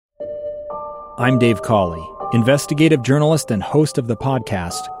I'm Dave Cawley, investigative journalist and host of the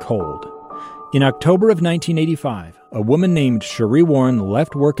podcast Cold. In October of 1985, a woman named Sheree Warren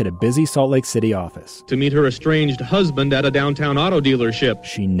left work at a busy Salt Lake City office to meet her estranged husband at a downtown auto dealership.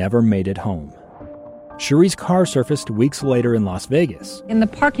 She never made it home. Sheree's car surfaced weeks later in Las Vegas. In the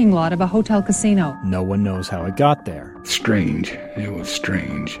parking lot of a hotel casino. No one knows how it got there. Strange. It was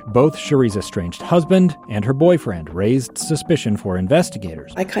strange. Both Sheree's estranged husband and her boyfriend raised suspicion for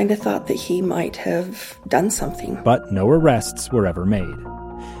investigators. I kind of thought that he might have done something. But no arrests were ever made.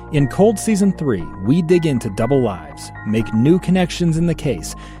 In Cold Season 3, we dig into double lives, make new connections in the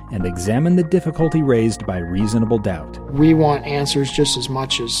case, and examine the difficulty raised by reasonable doubt. We want answers just as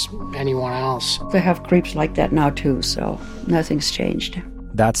much as anyone else. They have creeps like that now too, so nothing's changed.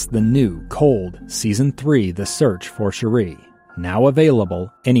 That's the new Cold Season 3, The Search for Sheree, now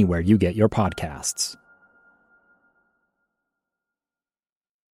available anywhere you get your podcasts.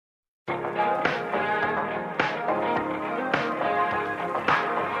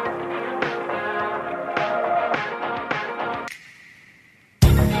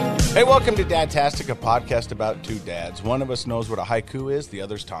 Hey, welcome to Dadtastic, a podcast about two dads. One of us knows what a haiku is, the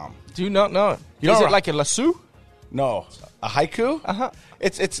other's Tom. Do you not know? You Is don't it like a lasso? No. A haiku? Uh-huh.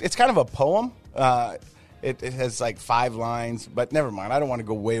 It's kind of a poem. It has like 5 lines, but never mind. I don't want to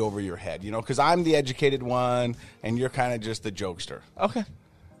go way over your head, because I'm the educated one, and you're kind of just the jokester. Okay.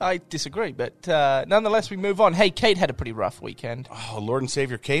 I disagree, but nonetheless, we move on. Hey, Kate had a pretty rough weekend. Oh, Lord and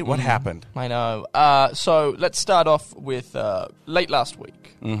Savior Kate, what happened? I know. So let's start off with late last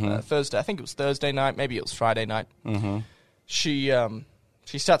week, Thursday. I think it was Thursday night. Maybe it was Friday night. Mm-hmm.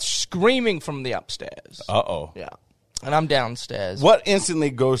 She starts screaming from the upstairs. Uh-oh. Yeah. And I'm downstairs. What instantly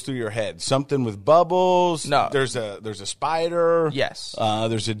goes through your head? Something with bubbles? No. There's a spider? Yes.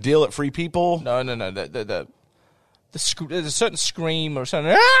 There's a deal at Free People? No. There's a certain scream or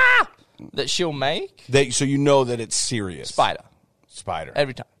something that she'll make. So you know that it's serious. Spider.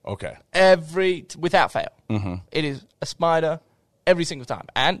 Every time. Okay. Without fail. Mm-hmm. It is a spider every single time.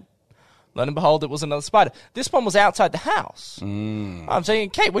 And lo and behold, it was another spider. This one was outside the house. I'm saying,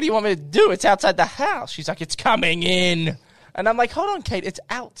 Kate, what do you want me to do? It's outside the house. She's like, it's coming in. And I'm like, hold on, Kate, it's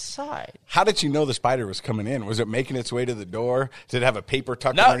outside. How did you know the spider was coming in? Was it making its way to the door? Did it have a paper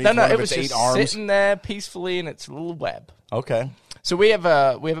tucked underneath No, one it of was its 8 just arms? sitting there peacefully in its little web. Okay. So we have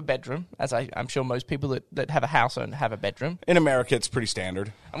a bedroom, as I'm sure most people that have a house own have a bedroom. In America, it's pretty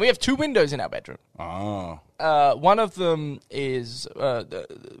standard. And we have 2 windows in our bedroom. Oh. One of them is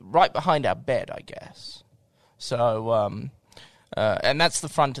right behind our bed, I guess. So, and that's the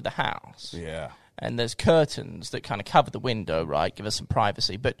front of the house. Yeah. And there's curtains that kind of cover the window, right? Give us some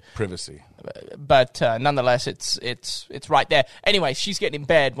privacy, privacy. But nonetheless, it's right there. Anyway, she's getting in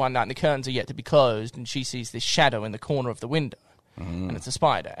bed one night, and the curtains are yet to be closed, and she sees this shadow in the corner of the window, and it's a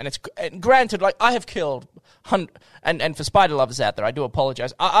spider. And granted, like I have killed and for spider lovers out there, I do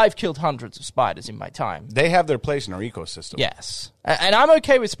apologize. I've killed hundreds of spiders in my time. They have their place in our ecosystem. Yes, and I'm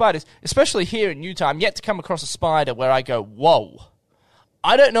okay with spiders, especially here in Utah. I'm yet to come across a spider where I go, whoa.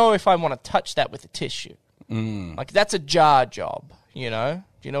 I don't know if I want to touch that with a tissue. Like, that's a jar job, Do you know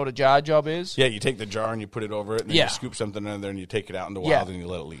what a jar job is? Yeah, you take the jar and you put it over it, and then you scoop something in there and you take it out in the wild and you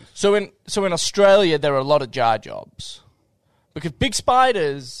let it leave. So in Australia, there are a lot of jar jobs. Because big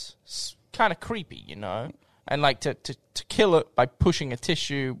spiders, kind of creepy, And, like, to kill it by pushing a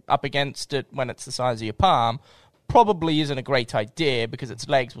tissue up against it when it's the size of your palm probably isn't a great idea because its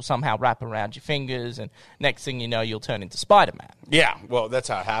legs will somehow wrap around your fingers, and next thing you know, you'll turn into Spider-Man. Yeah, well, that's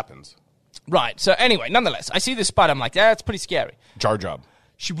how it happens. Right, so anyway, nonetheless, I see this spider, I'm like, that's pretty scary. Jar job.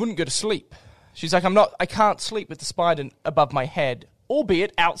 She wouldn't go to sleep. She's like, I can't sleep with the spider above my head,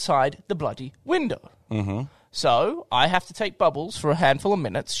 albeit outside the bloody window. Mm-hmm. So I have to take Bubbles for a handful of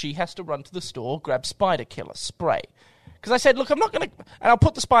minutes. She has to run to the store, grab spider killer spray. Because I said, look, I'm not going to... And I'll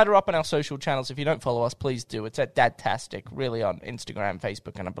put the spider up on our social channels. If you don't follow us, please do. It's at Dadtastic, really, on Instagram,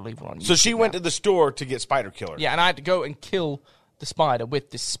 Facebook, and I believe we're on YouTube. So she went to the store to get spider killer. Yeah, and I had to go and kill the spider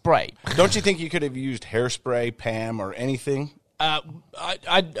with this spray. Don't you think you could have used hairspray, Pam, or anything? I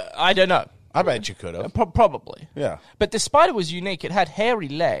don't know. I bet you could have. Probably. Yeah. But the spider was unique. It had hairy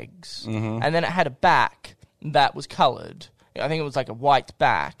legs, and then it had a back that was colored. I think it was like a white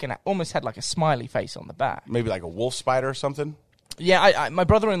back, and it almost had like a smiley face on the back. Maybe like a wolf spider or something? Yeah, my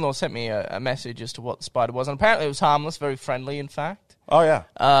brother-in-law sent me a message as to what the spider was, and apparently it was harmless, very friendly, in fact. Oh, yeah.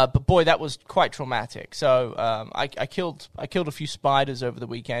 But boy, that was quite traumatic. So I killed a few spiders over the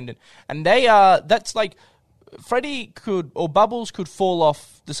weekend, and they that's like Freddy Bubbles could fall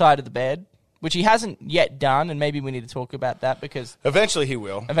off the side of the bed, which he hasn't yet done, and maybe we need to talk about that because eventually he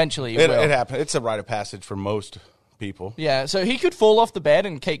will. Eventually he will. It happens. It's a rite of passage for most people. Yeah, so he could fall off the bed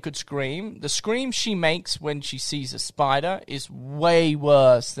and Kate could scream. The scream she makes when she sees a spider is way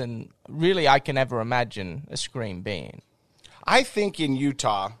worse than really I can ever imagine a scream being. I think in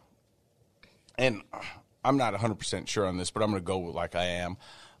Utah, and I'm not 100% sure on this, but I'm going to go like I am.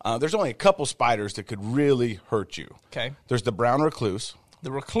 There's only a couple spiders that could really hurt you. Okay. There's the brown recluse.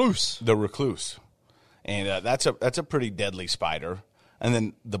 The recluse. The recluse. And that's a pretty deadly spider. And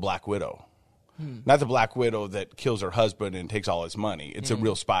then the black widow. Not the black widow that kills her husband and takes all his money. It's a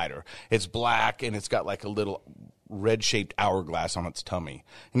real spider. It's black, and it's got like a little red-shaped hourglass on its tummy.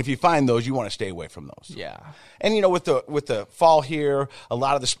 And if you find those, you want to stay away from those. Yeah. And, with the fall here, a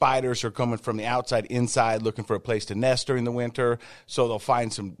lot of the spiders are coming from the outside inside looking for a place to nest during the winter. So they'll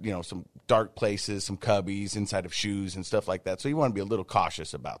find some dark places, some cubbies inside of shoes and stuff like that. So you want to be a little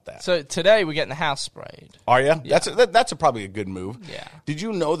cautious about that. So today we're getting the house sprayed. Are you? Yeah. That's probably a good move. Yeah. Did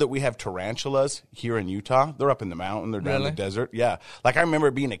you know that we have tarantulas here in Utah? They're up in the mountain. They're down in the Really? desert. Yeah. Like I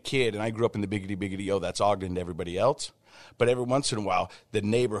remember being a kid, and I grew up in the biggity, that's Ogden to everybody else. But every once in a while, the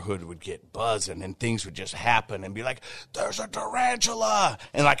neighborhood would get buzzing, and things would just happen and be like, there's a tarantula.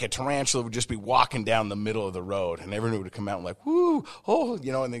 And like a tarantula would just be walking down the middle of the road, and everyone would come out and like, woo, oh,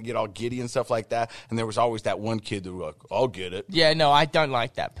 and then get all giddy and stuff like that. And there was always that one kid that was like, I'll get it. Yeah, no, I don't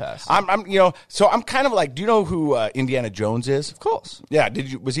like that person. So I'm kind of like, do you know who Indiana Jones is? Of course. Yeah.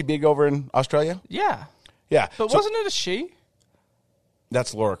 Was he big over in Australia? Yeah. Yeah. But So wasn't it a she?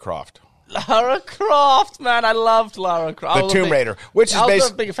 that's Lara Croft. Lara Croft, man. I loved Lara Croft. The Tomb Raider, which is I was a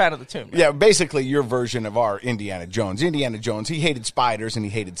basically big fan of the Tomb Raider. Yeah, basically your version of our Indiana Jones. Indiana Jones, he hated spiders and he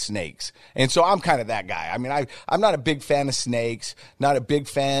hated snakes. And so I'm kind of that guy. I mean, I'm not a big fan of snakes, not a big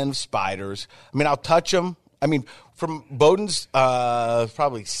fan of spiders. I mean, I'll touch them. I mean, from Bowden's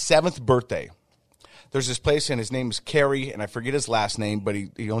probably 7th birthday, there's this place, and his name is Kerry, and I forget his last name, but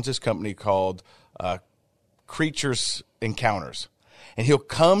he owns this company called Creatures Encounters. And he'll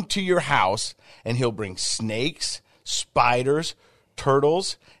come to your house, and he'll bring snakes, spiders,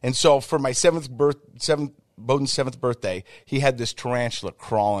 turtles. And so for my Bowden's 7th birthday, he had this tarantula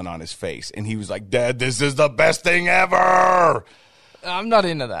crawling on his face. And he was like, Dad, this is the best thing ever. I'm not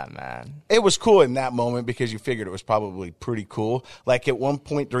into that, man. It was cool in that moment because you figured it was probably pretty cool. Like at one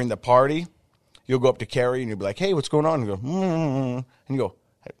point during the party, you'll go up to Carrie, and you'll be like, hey, what's going on? And you go, and you go,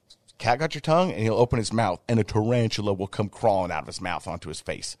 cat got your tongue? And he'll open his mouth, and a tarantula will come crawling out of his mouth onto his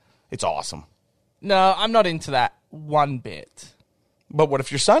face. It's awesome. No, I'm not into that one bit. But what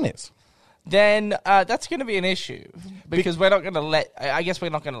if your son is? Then that's going to be an issue because we're not going to let. I guess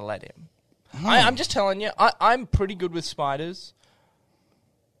we're not going to let him. I'm just telling you, I'm pretty good with spiders.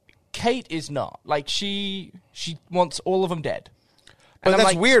 Kate is not. Like she wants all of them dead. But And I'm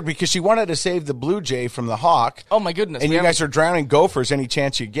that's like, weird because she wanted to save the blue jay from the hawk. Oh my goodness! And we you guys haven't- are drowning gophers any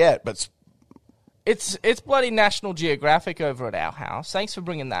chance you get. But It's bloody National Geographic over at our house. Thanks for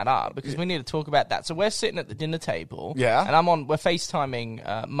bringing that up because we need to talk about that. So we're sitting at the dinner table, Yeah. and we're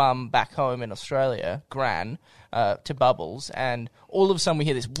FaceTiming Mum back home in Australia, Gran, to Bubbles, and all of a sudden we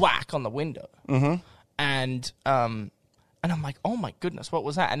hear this whack on the window, and I'm like, oh my goodness, what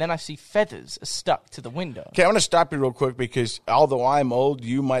was that? And then I see feathers stuck to the window. okay, I want to stop you real quick because although I'm old,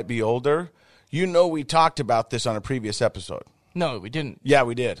 you might be older. You know we talked about this on a previous episode. No, we didn't. Yeah,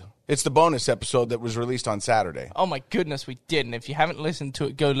 we did. It's the bonus episode that was released on Saturday. Oh my goodness, we didn't. If you haven't listened to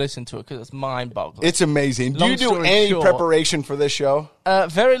it, go listen to it because it's mind-boggling. It's amazing. Do Long you do story any short- preparation for this show?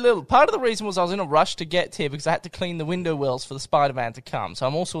 Very little. Part of the reason was I was in a rush to get here because I had to clean the window wells for the Spider-Man to come. So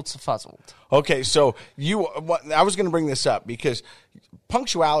I'm all sorts of fuzzled. Okay, so I was going to bring this up because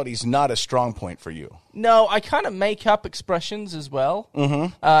punctuality is not a strong point for you. No, I kind of make up expressions as well.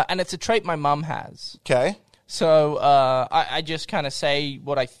 Mm-hmm. And it's a trait my mum has. Okay. So I just kind of say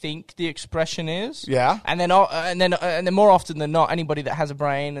what I think the expression is. Yeah. And then more often than not, anybody that has a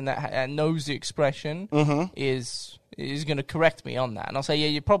brain and that knows the expression is going to correct me on that. And I'll say, yeah,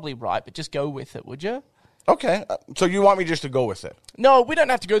 you're probably right, but just go with it, would you? Okay. So you want me just to go with it? No, we don't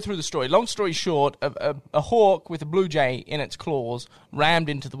have to go through the story. Long story short, a hawk with a blue jay in its claws rammed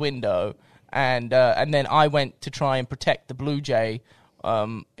into the window, and then I went to try and protect the blue jay,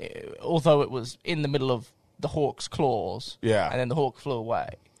 although it was in the middle of the hawk's claws. Yeah. And then the hawk flew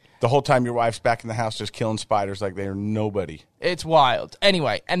away. The whole time your wife's back in the house just killing spiders like they're nobody. It's wild.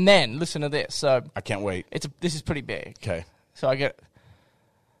 Anyway, and then listen to this. So I can't wait. this is pretty big. Okay. So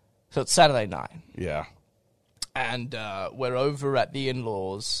it's Saturday night. Yeah. And we're over at the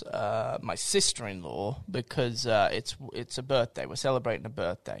in-laws, my sister-in-law, because it's a birthday. We're celebrating a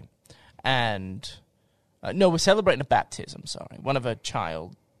birthday. And, no, we're celebrating a baptism, sorry. One of her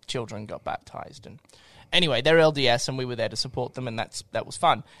children got baptized. Anyway, they're LDS, and we were there to support them, and that was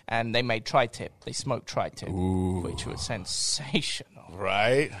fun. And they made tri-tip. They smoked tri-tip, which was sensational.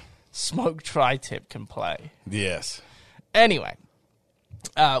 Right? Smoked tri-tip can play. Yes. Anyway,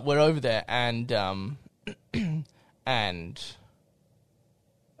 we're over there, and I'm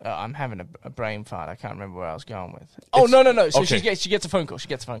having a brain fart. I can't remember where I was going with. No. So okay. she gets a phone call.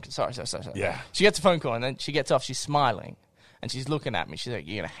 Sorry. Yeah. She gets a phone call, and then she gets off. She's smiling, and she's looking at me. She's like,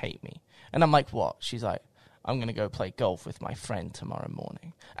 "You're going to hate me." And I'm like, "What?" She's like, "I'm going to go play golf with my friend tomorrow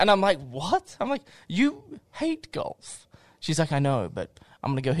morning." And I'm like, "What?" I'm like, "You hate golf." She's like, "I know, but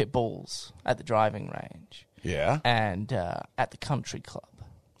I'm going to go hit balls at the driving range." Yeah. And at the country club.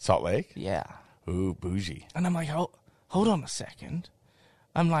 Salt Lake? Yeah. Ooh, bougie. And I'm like, hold on a second.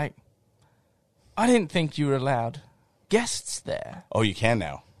 I'm like, I didn't think you were allowed guests there. Oh, you can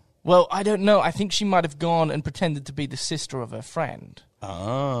now? Well, I don't know. I think she might have gone and pretended to be the sister of her friend.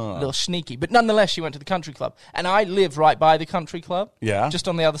 Oh. A little sneaky. But nonetheless, she went to the country club. And I live right by the country club. Yeah. Just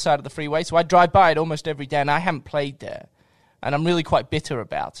on the other side of the freeway. So I drive by it almost every day, and I haven't played there. And I'm really quite bitter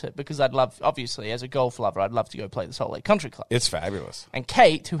about it because I'd love, obviously, as a golf lover, I'd love to go play the Salt Lake Country Club. It's fabulous. And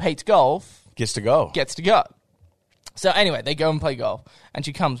Kate, who hates golf... Gets to go. So anyway, they go and play golf, and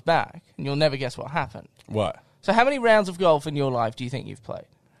she comes back, and you'll never guess what happened. What? So how many rounds of golf in your life do you think you've played?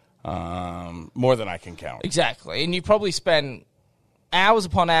 More than I can count. Exactly. And you probably spend hours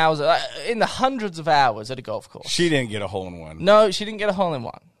upon hours, in the hundreds of hours at a golf course. She didn't get a hole-in-one. No, she didn't get a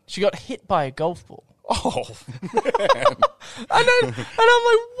hole-in-one. She got hit by a golf ball. Oh, man. And I'm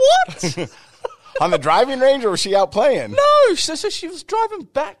like, what? On the driving range, or was she out playing? No, so she was driving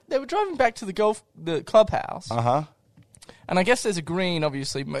back. They were driving back to the clubhouse. Uh-huh. And I guess there's a green,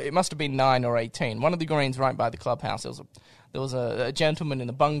 obviously. It must have been 9 or 18. One of the greens right by the clubhouse, there was a gentleman in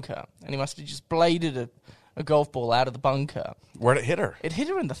the bunker, and he must have just bladed a golf ball out of the bunker. Where'd it hit her? It hit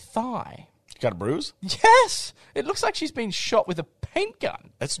her in the thigh. Got a bruise? Yes! It looks like she's been shot with a paint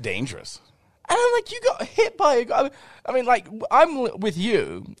gun. That's dangerous. And I'm like, you got hit by a guy. I mean, like, I'm with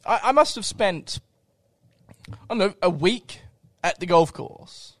you. I must have spent, I don't know, a week at the golf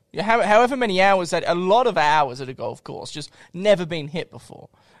course. However many hours, a lot of hours at a golf course, just never been hit before.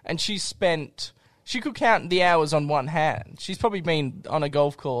 And she could count the hours on one hand. She's probably been on a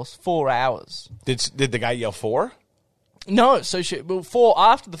golf course 4 hours. Did the guy yell 4? No, so 4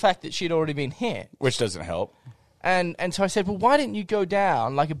 after the fact that she'd already been hit. Which doesn't help. And so I said, well, why didn't you go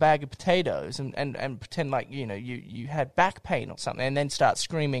down like a bag of potatoes and pretend like, you know, you had back pain or something, and then start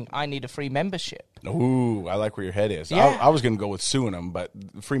screaming, I need a free membership. Ooh, I like where your head is. Yeah. I was going to go with suing them, but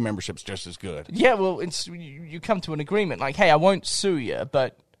free membership's just as good. Yeah, well, you come to an agreement like, hey, I won't sue you,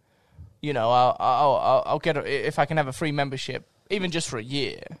 but, you know, I'll get if I can have a free membership, even just for a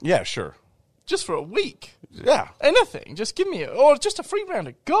year. Yeah, sure. Just for a week. Yeah. Anything. Just give me or just a free round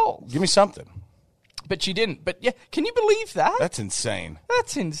of golf. Give me something. But she didn't. But yeah, can you believe that? That's insane.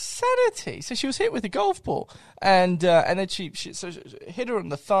 That's insanity. So she was hit with a golf ball, and then she hit her in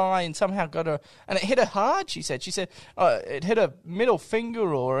the thigh and somehow got her, and it hit her hard. She said it hit her middle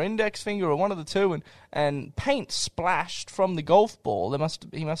finger or index finger or one of the two, and paint splashed from the golf ball.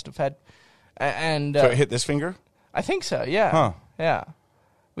 He must have had, and so it hit this finger? I think so. Yeah. Huh. Yeah.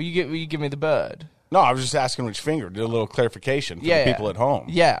 Will you give me the bird? No, I was just asking which finger. Did a little clarification for the people at home.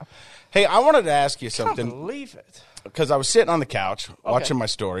 Yeah. Hey, I wanted to ask you I something. can't believe it. Because I was sitting on the couch watching my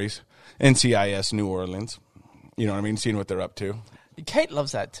stories, NCIS New Orleans. You know what I mean? Seeing what they're up to. Kate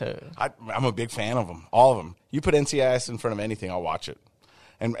loves that too. I'm a big fan of them, all of them. You put NCIS in front of anything, I'll watch it.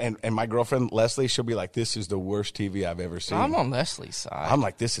 And my girlfriend, Leslie, she'll be like, this is the worst TV I've ever seen. I'm on Leslie's side. I'm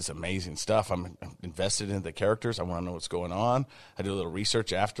like, this is amazing stuff. I'm invested in the characters. I want to know what's going on. I do a little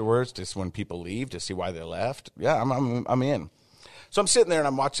research afterwards, just when people leave, to see why they left. Yeah, I'm in. So I'm sitting there and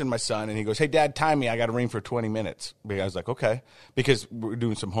I'm watching my son, and he goes, hey, Dad, time me. I got to ring for 20 minutes. I was like, okay, because we're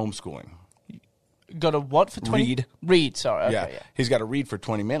doing some homeschooling. Got a what for 20? Read, sorry. Okay, yeah. He's got to read for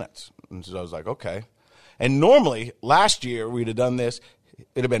 20 minutes. And so I was like, okay. And normally, last year, we'd have done this.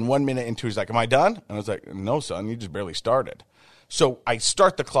 It'd have been 1 minute into. He's like, am I done? And I was like, no, son, you just barely started. So I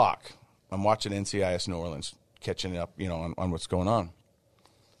start the clock. I'm watching NCIS New Orleans, catching up, on what's going on.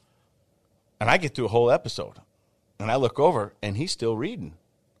 And I get through a whole episode. And I look over, and he's still reading.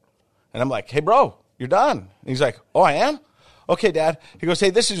 And I'm like, hey, bro, you're done. And he's like, oh, I am? Okay, Dad. He goes, hey,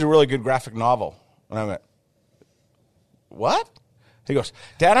 this is a really good graphic novel. And I went, what? He goes,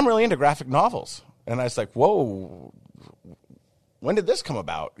 Dad, I'm really into graphic novels. And I was like, whoa, when did this come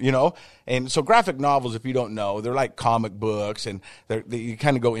about? And so graphic novels, if you don't know, they're like comic books, and you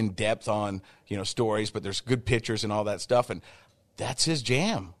kind of go in depth on, stories, but there's good pictures and all that stuff. And that's his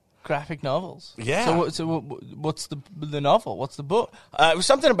jam. Graphic novels. Yeah. So what's the novel? What's the book? It was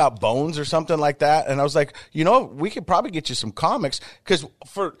something about bones or something like that. And I was like, we could probably get you some comics. Because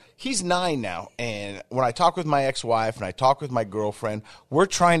he's 9 now. And when I talk with my ex-wife and I talk with my girlfriend, we're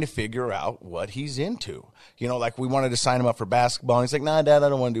trying to figure out what he's into. Like we wanted to sign him up for basketball. And he's like, nah, Dad, I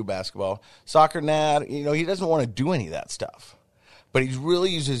don't want to do basketball. Soccer, nah. He doesn't want to do any of that stuff. But he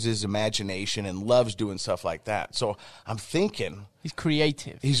really uses his imagination and loves doing stuff like that. So I'm thinking he's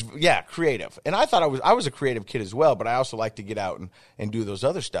creative. He's creative. And I thought I was a creative kid as well, but I also like to get out and do those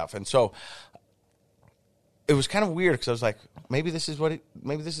other stuff. And so it was kind of weird because I was like, maybe this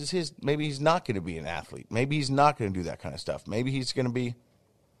is his. Maybe he's not going to be an athlete. Maybe he's not going to do that kind of stuff. Maybe he's going to be.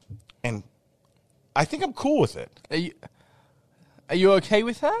 And I think I'm cool with it. Are you okay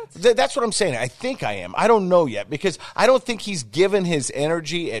with that? That's what I'm saying. I think I am. I don't know yet because I don't think he's given his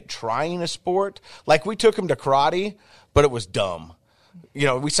energy at trying a sport. Like we took him to karate, but it was dumb.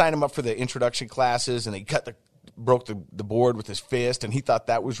 We signed him up for the introduction classes and he broke the board with his fist and he thought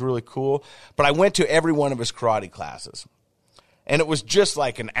that was really cool. But I went to every one of his karate classes and it was just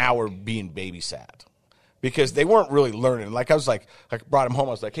like an hour being babysat because they weren't really learning. Like I brought him home.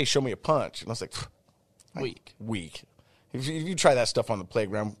 I was like, hey, show me a punch. And I was like, weak. If you try that stuff on the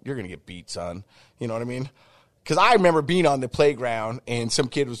playground, you're going to get beat, son. You know what I mean? Because I remember being on the playground and some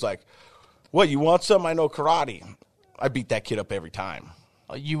kid was like, what, you want some? I know karate. I beat that kid up every time.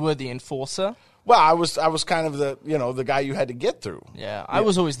 Oh, you were the enforcer? Well, I was kind of the guy you had to get through. Yeah, I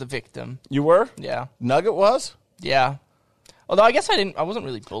was always the victim. You were? Yeah. Nugget was? Yeah. Although I guess I wasn't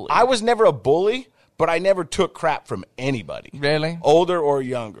really bullied. I was never a bully, but I never took crap from anybody. Really? Older or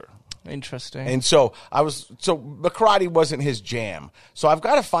younger. Interesting. And so the karate wasn't his jam. So I've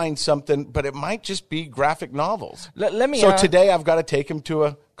got to find something, but it might just be graphic novels. Let me. So today I've got to take him to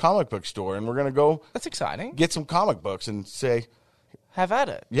a comic book store, and we're going to go. That's exciting. Get some comic books and say, have at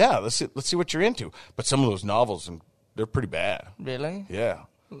it. Yeah, let's see what you're into. But some of those novels, they're pretty bad. Really? Yeah.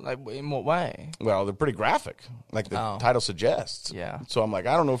 Like in what way? Well, they're pretty graphic, like the title suggests. Yeah. So I'm like,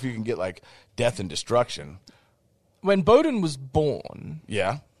 I don't know if you can get like death and destruction. When Bowden was born.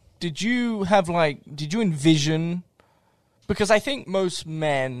 Yeah. Did you envision, because I think most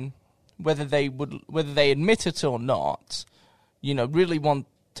men, whether they admit it or not, really want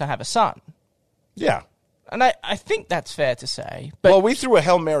to have a son. Yeah. And I think that's fair to say. But well, we threw a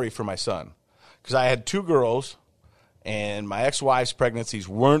Hail Mary for my son because I had 2 girls and my ex-wife's pregnancies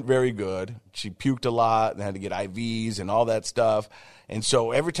weren't very good. She puked a lot and had to get IVs and all that stuff. And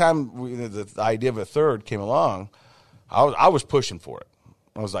so every time the idea of a third came along, I was pushing for it.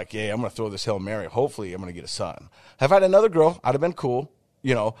 I was like, yeah, I'm going to throw this Hail Mary. Hopefully I'm going to get a son. If I had another girl, I'd have been cool,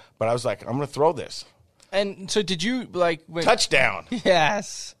 but I was like, I'm going to throw this. And so did you, touchdown.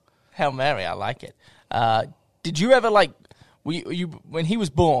 Yes. Hail Mary, I like it. Did you ever, when he was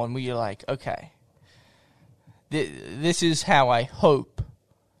born, were you like, okay, this is how I hope,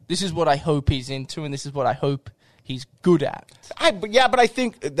 this is what I hope he's into, and this is what I hope he's good at? But I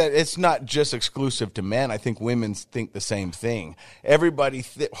think that it's not just exclusive to men. I think women think the same thing. Everybody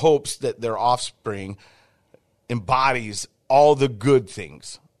hopes that their offspring embodies all the good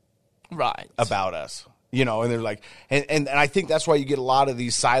things about us. And they're like, and I think that's why you get a lot of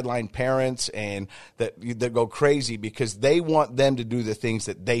these sideline parents and that go crazy because they want them to do the things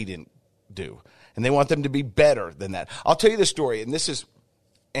that they didn't do. And they want them to be better than that. I'll tell you the story, and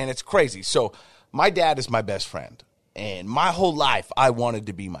it's crazy. So my dad is my best friend, and my whole life I wanted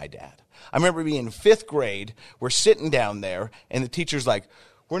to be my dad. I remember being in 5th grade, we're sitting down there, and the teacher's like,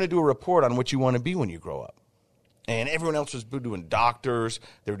 we're going to do a report on what you want to be when you grow up. And everyone else was doing doctors,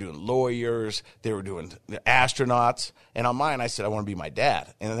 they were doing lawyers, they were doing astronauts. And on mine, I said, I want to be my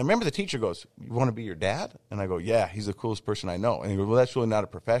dad. And I remember the teacher goes, you want to be your dad? And I go, yeah, he's the coolest person I know. And he goes, well, that's really not a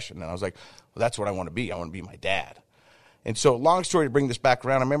profession. And I was like, well, that's what I want to be. I want to be my dad. And so, long story to bring this back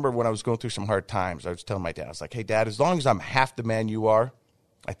around, I remember when I was going through some hard times, I was telling my dad, I was like, hey, Dad, as long as I'm half the man you are,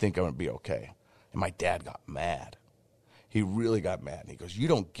 I think I'm going to be okay. And my dad got mad. He really got mad. And he goes, you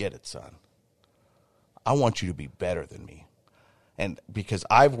don't get it, son. I want you to be better than me. And because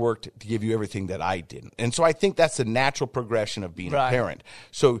I've worked to give you everything that I didn't. And so I think that's the natural progression of being a parent.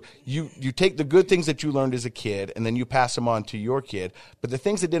 So you take the good things that you learned as a kid, and then you pass them on to your kid. But the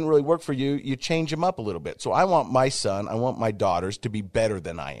things that didn't really work for you, you change them up a little bit. So I want my son, I want my daughters to be better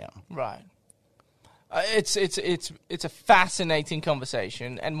than I am. Right. It's a fascinating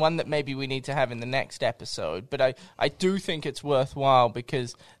conversation, and one that maybe we need to have in the next episode. But I do think it's worthwhile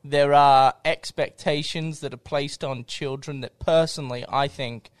because there are expectations that are placed on children that personally I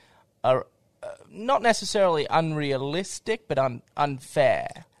think are not necessarily unrealistic, but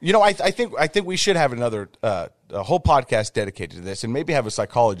unfair. You know, I think we should have another a whole podcast dedicated to this, and maybe have a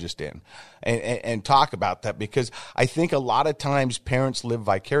psychologist in and talk about that, because I think a lot of times parents live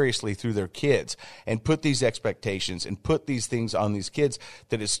vicariously through their kids and put these expectations and put these things on these kids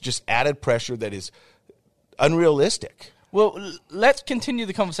that is just added pressure that is unrealistic. Well, let's continue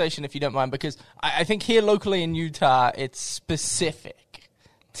the conversation if you don't mind, because I think here locally in Utah, it's specific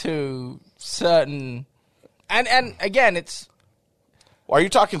to certain, and again, it's. Are you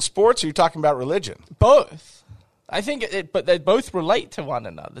talking sports or are you talking about religion? Both. I think but they both relate to one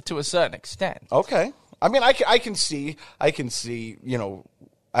another to a certain extent. Okay. I mean, I can see, you know,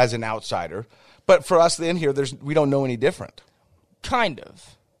 as an outsider, but for us in here, we don't know any different. Kind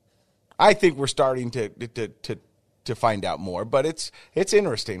of. I think we're starting to find out more, but it's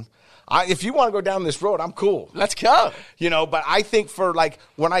interesting. If you want to go down this road, I'm cool. Let's go. You know, but I think for like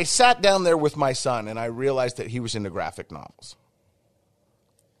when I sat down there with my son and I realized that he was into graphic novels,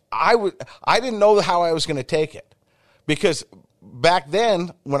 I didn't know how I was going to take it, because back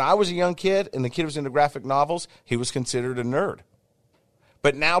then when I was a young kid and the kid was into graphic novels, he was considered a nerd.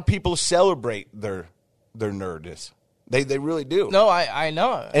 But now people celebrate their nerdness. They really do. No, I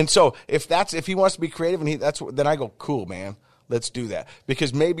know. And so if he wants to be creative and then I go, cool, man, let's do that,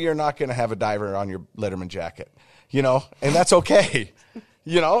 because maybe you're not going to have a diver on your Letterman jacket, you know, and that's okay,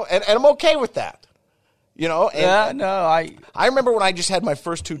 you know, and I'm okay with that. You know, and I remember when I just had my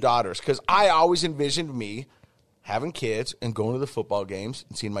first two daughters, because I always envisioned me having kids and going to the football games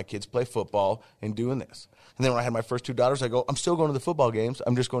and seeing my kids play football and doing this. And then when I had my first two daughters, I go, I'm still going to the football games.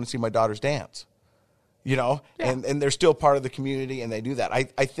 I'm just going to see my daughters dance. You know, and they're still part of the community, and they do that.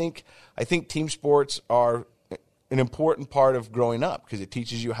 I think team sports are an important part of growing up, because it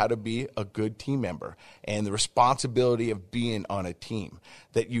teaches you how to be a good team member and the responsibility of being on a team,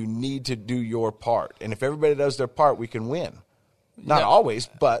 that you need to do your part. And if everybody does their part, we can win. Not always,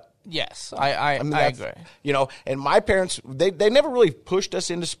 but yes, I agree. You know, and my parents, they never really pushed us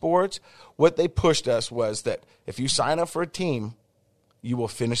into sports. What they pushed us was that if you sign up for a team, you will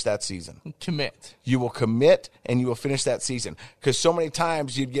finish that season. Commit. You will commit, and you will finish that season. Because so many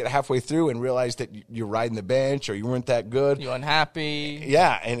times you'd get halfway through and realize that you're riding the bench or you weren't that good. You're unhappy.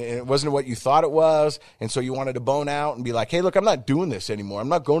 Yeah, and it wasn't what you thought it was. And so you wanted to bone out and be like, hey, look, I'm not doing this anymore. I'm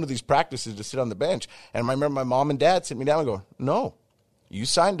not going to these practices to sit on the bench. And I remember my mom and dad sit me down and go, no, you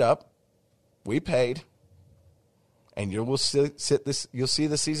signed up. We paid. And you'll see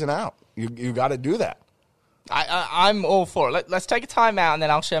the season out. You got to do that. I'm all for it. Let's take a time out, and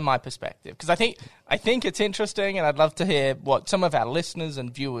then I'll share my perspective, because I think it's interesting, and I'd love to hear what some of our listeners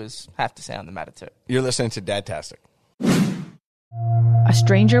and viewers have to say on the matter too. You're listening to Dadtastic. A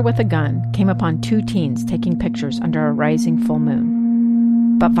stranger with a gun came upon two teens taking pictures under a rising full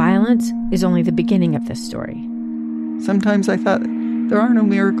moon. But violence is only the beginning of this story. Sometimes I thought, there are no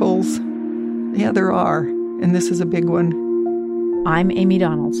miracles. Yeah, there are, and this is a big one. I'm Amy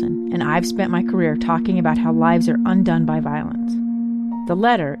Donaldson, and I've spent my career talking about how lives are undone by violence. The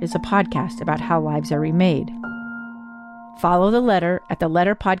Letter is a podcast about how lives are remade. Follow The Letter at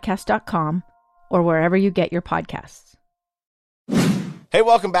theletterpodcast.com or wherever you get your podcasts. Hey,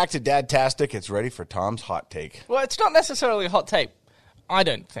 welcome back to Dadtastic. It's ready for Tom's hot take. Well, it's not necessarily a hot take, I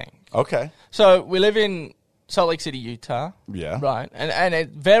don't think. Okay. So we live in Salt Lake City, Utah. Yeah. Right. And a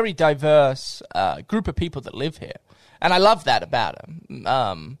very diverse group of people that live here. And I love that about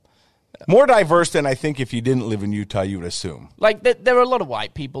them. More diverse than I think if you didn't live in Utah, you would assume. Like, there are a lot of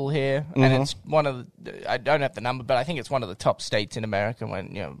white people here, and it's one of the, I don't have the number, but I think it's one of the top states in America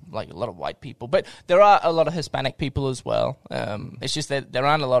when, you know, like a lot of white people. But there are a lot of Hispanic people as well. It's just that there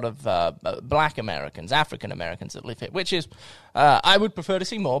aren't a lot of black Americans, African Americans that live here, which is, I would prefer to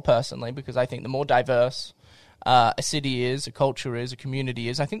see more personally, because I think the more diverse a city is, a culture is, a community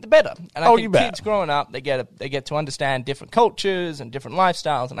is, I think the better. And I think kids growing up, they get to understand different cultures and different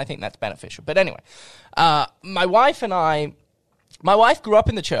lifestyles, and I think that's beneficial. But anyway, my wife grew up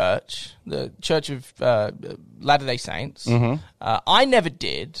in the Church of Latter-day Saints. I never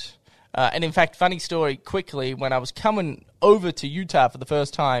did. And in fact, funny story, quickly, when I was coming over to Utah for the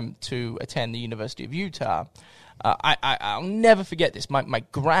first time to attend the University of Utah, I'll never forget this. My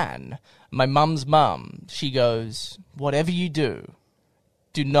gran, my mum's mum, she goes, whatever you do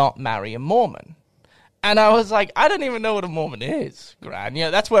not marry a Mormon. And I was like, I don't even know what a Mormon is, gran. You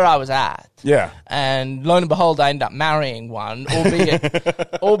know, that's where I was at. Yeah. And lo and behold, I ended up marrying one, albeit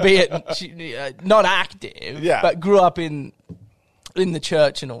not active, but grew up in the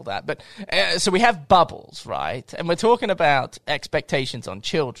church and all that. But so we have bubbles, right? And we're talking about expectations on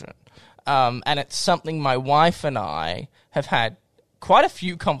children. And it's something my wife and I have had quite a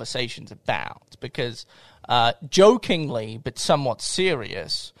few conversations about, because jokingly but somewhat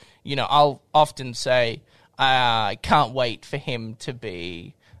serious, I'll often say, I can't wait for him to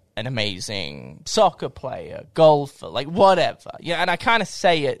be an amazing soccer player, golfer, like whatever. And I kind of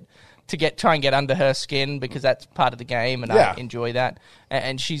say it to try and get under her skin because that's part of the game, and I enjoy that.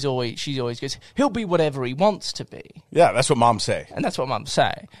 And she always goes, he'll be whatever he wants to be. Yeah, that's what moms say. And that's what moms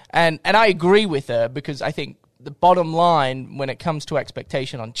say. And I agree with her because I think the bottom line when it comes to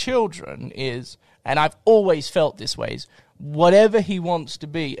expectation on children is, and I've always felt this way, is whatever he wants to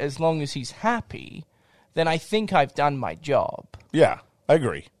be, as long as he's happy, then I think I've done my job. Yeah, I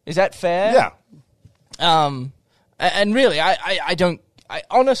agree. Is that fair? Yeah. And really, I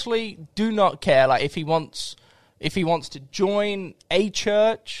honestly do not care. Like, if he wants to join a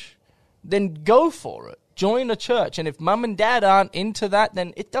church, then go for it. Join a church. And if mum and dad aren't into that,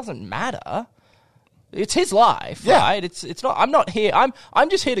 then it doesn't matter. It's his life, right? It's not. I'm not here. I'm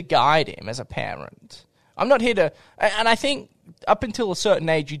just here to guide him as a parent. I'm not here to. And I think up until a certain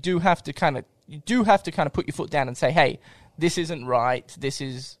age, you do have to kind of put your foot down and say, hey, this isn't right. This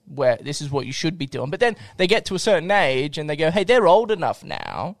is what you should be doing. But then they get to a certain age and they go, hey, they're old enough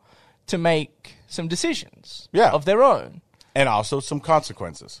now to make some decisions of their own, and also some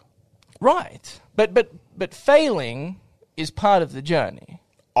consequences. Right. But failing is part of the journey.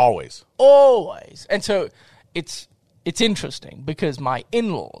 Always. And so it's interesting because my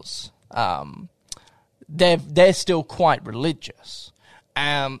in-laws, they're still quite religious,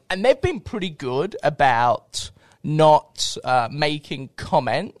 and they've been pretty good about not making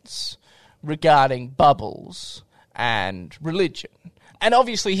comments regarding Bubbles and religion. And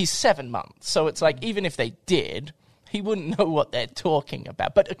obviously he's 7 months, so it's like even if they did, he wouldn't know what they're talking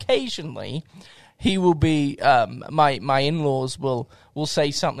about. But occasionally he will be, my in-laws will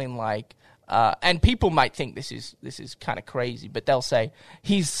say something like, and people might think this is kind of crazy, but they'll say,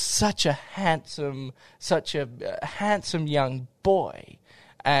 he's such a handsome young boy.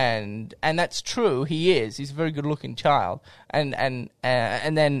 And that's true. He is. He's a very good-looking child. And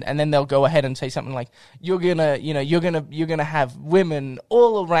then they'll go ahead and say something like, you're gonna have women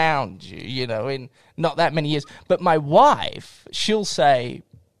all around you, in not that many years. But my wife, she'll say,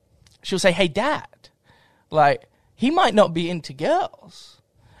 hey, Dad, like, he might not be into girls,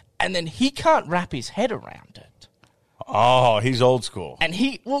 and then he can't wrap his head around it. Oh, he's old school. And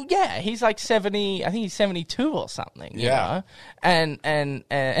he's like 70, I think he's 72 or something, you know? And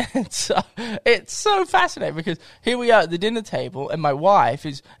it's so fascinating because here we are at the dinner table and my wife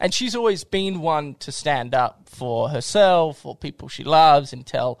and she's always been one to stand up for herself or people she loves and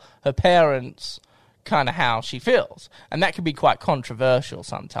tell her parents kind of how she feels. And that can be quite controversial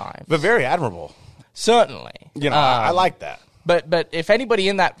sometimes. But very admirable. Certainly. I like that. But if anybody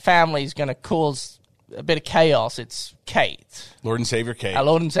in that family is going to cause a bit of chaos, it's Kate. Lord and Savior Kate. Our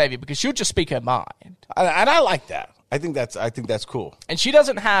Lord and Savior, because she'll just speak her mind. And I like that. I think that's cool. And she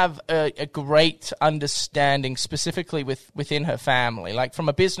doesn't have a great understanding specifically within her family. Like from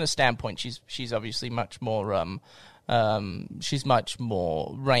a business standpoint, she's obviously much more she's much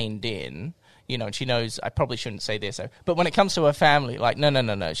more reined in. And she knows I probably shouldn't say this, but when it comes to her family, like,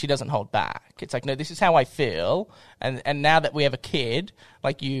 no, she doesn't hold back. It's like, no, this is how I feel, and now that we have a kid,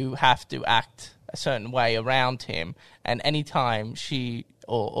 like, you have to act a certain way around him, and anytime she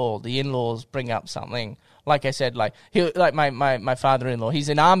or the in-laws bring up something, like I said, like my father-in-law, he's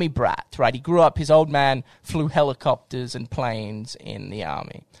an army brat, right? He grew up, his old man flew helicopters and planes in the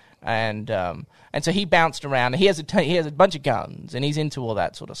army. And so he bounced around. He has a bunch of guns, and he's into all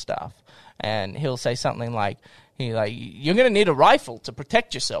that sort of stuff. And he'll say something like, you're going to need a rifle to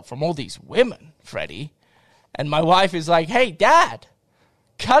protect yourself from all these women, Freddie. And my wife is like, hey, Dad,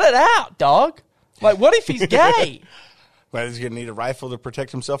 cut it out, dog. Like, what if he's gay? Well, he's going to need a rifle to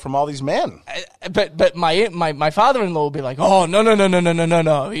protect himself from all these men. But my father-in-law will be like, oh,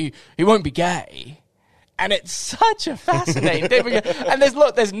 no, he won't be gay. And it's such a fascinating thing. And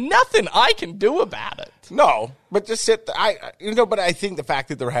there's nothing I can do about it. No, but just sit. But I think the fact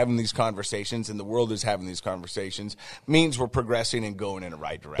that they're having these conversations and the world is having these conversations means we're progressing and going in the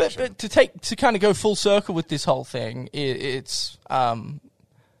right direction. But to kind of go full circle with this whole thing, it's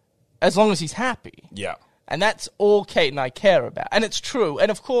as long as he's happy. Yeah. And that's all Kate and I care about. And it's true.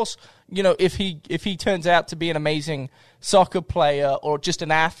 And of course, if he turns out to be an amazing soccer player or just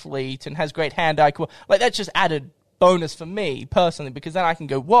an athlete and has great hand-eye, like, that's just added bonus for me personally, because then I can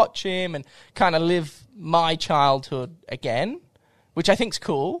go watch him and kind of live my childhood again, which I think's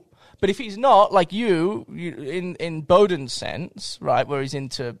cool. But if he's not, like you in Bowden's sense, right, where he's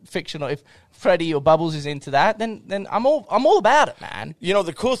into fictional, if Freddie or Bubbles is into that, then I'm all about it, man.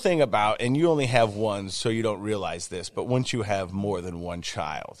 The cool thing about, and you only have one, so you don't realize this, but once you have more than one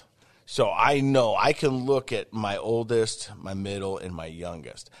child, So I know I can look at my oldest, my middle, and my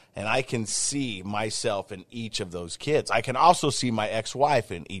youngest, and I can see myself in each of those kids. I can also see my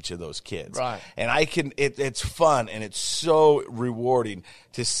ex-wife in each of those kids. Right. And I can, it's fun, and it's so rewarding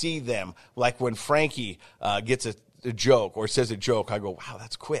to see them. Like when Frankie gets a joke or says a joke, I go, wow,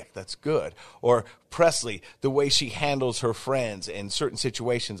 that's quick, that's good. Or Presley, the way she handles her friends in certain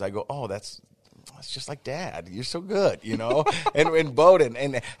situations, I go, oh, that's just like Dad. You're so good, you know. and Bowden,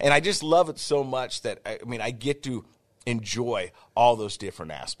 and I just love it so much that I get to enjoy all those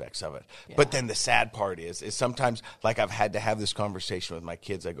different aspects of it. Yeah. But then the sad part is sometimes, like, I've had to have this conversation with my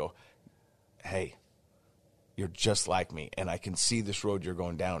kids. I go, hey, you're just like me, and I can see this road you're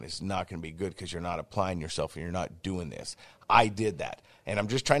going down is not going to be good because you're not applying yourself and you're not doing this. I did that, and I'm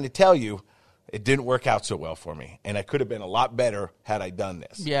just trying to tell you, it didn't work out so well for me, and I could have been a lot better had I done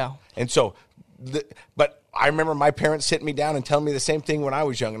this. Yeah. And so, but I remember my parents sitting me down and telling me the same thing when I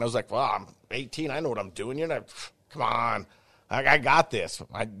was young, and I was like, well, I'm 18. I know what I'm doing. You're not, come on. I got this.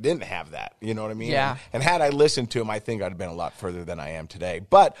 I didn't have that. You know what I mean? Yeah. And had I listened to him, I think I'd have been a lot further than I am today.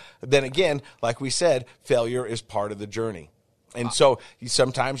 But then again, like we said, failure is part of the journey. And so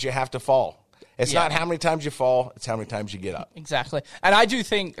sometimes you have to fall. It's not how many times you fall, it's how many times you get up. Exactly. And I do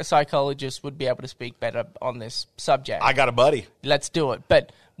think a psychologist would be able to speak better on this subject. I got a buddy. Let's do it.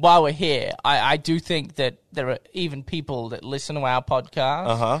 But while we're here, I do think that there are even people that listen to our podcast.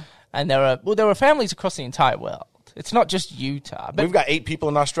 Uh-huh. And there are families across the entire world. It's not just Utah. But we've got 8 people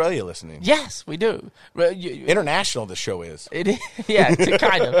in Australia listening. Yes, we do. International, the show is. It is. Yeah, it's a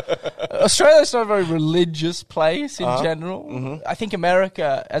kind of. Australia's not a very religious place in general. Mm-hmm. I think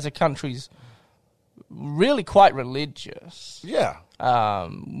America as a country's really quite religious. Yeah.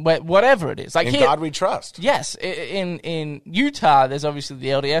 Whatever it is. Like in here, God we trust. Yes. In Utah, there's obviously the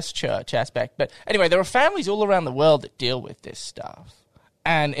LDS church aspect. But anyway, there are families all around the world that deal with this stuff.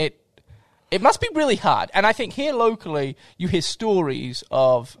 And it must be really hard. And I think here locally, you hear stories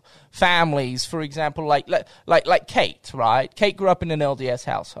of families, for example, like Kate, right? Kate grew up in an LDS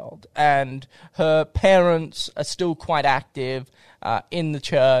household, and her parents are still quite active in the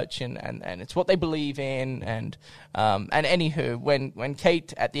church, and it's what they believe in. And anywho, when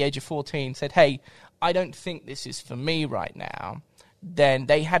Kate, at the age of 14, said, hey, I don't think this is for me right now, then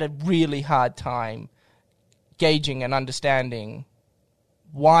they had a really hard time gauging and understanding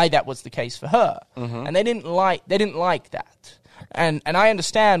why that was the case for her. Mm-hmm. And they didn't like that. And I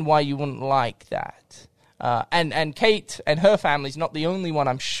understand why you wouldn't like that. And Kate and her family's not the only one,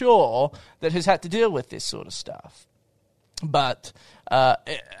 I'm sure, that has had to deal with this sort of stuff. But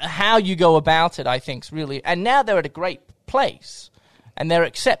how you go about it, I think, is really... And now they're at a great place, and they're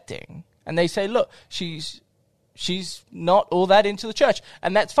accepting. And they say, look, she's not all that into the church,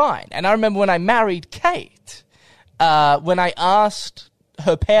 and that's fine. And I remember when I married Kate, when I asked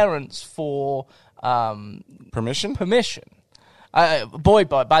her parents for permission. Boy,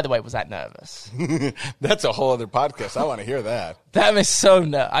 by the way, was that nervous. That's a whole other podcast. I want to hear that. That was so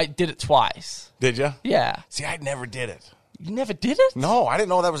nervous. I did it twice. Did you? Yeah. See, I never did it. You never did it? No, I didn't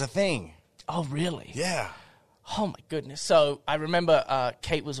know that was a thing. Oh, really? Yeah. Oh, my goodness. So I remember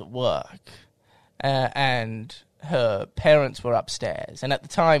Kate was at work, and her parents were upstairs. And at the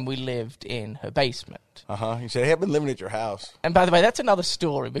time, we lived in her basement. Uh-huh. You said, hey, I've been living at your house. And by the way, that's another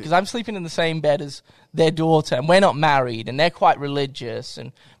story, because I'm sleeping in the same bed as their daughter, and we're not married, and they're quite religious,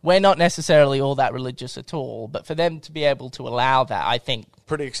 and we're not necessarily all that religious at all. But for them to be able to allow that, I think...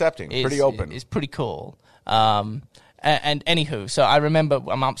 Pretty accepting, pretty open. Is pretty cool. And anywho, so I remember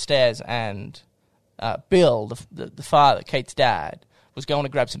I'm upstairs, and Bill, the father, Kate's dad, was going to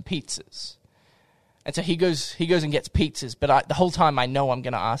grab some pizzas. And so he goes and gets pizzas, but the whole time I know I'm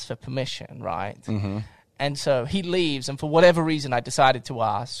going to ask for permission, right? Mm-hmm. And so he leaves, and for whatever reason, I decided to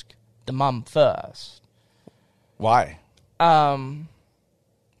ask the mum first. Why? I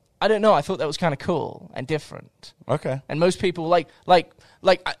don't know. I thought that was kind of cool and different. Okay. And most people, like a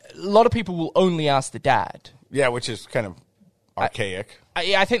lot of people will only ask the dad. Yeah, which is kind of archaic.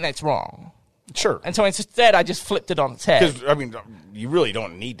 I think that's wrong. Sure. And so instead, I just flipped it on its head. Because, I mean, you really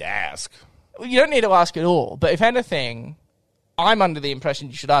don't need to ask. You don't need to ask at all. But if anything, I'm under the impression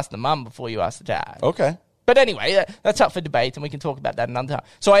you should ask the mum before you ask the dad. Okay. But anyway, that's up for debate, and we can talk about that another time.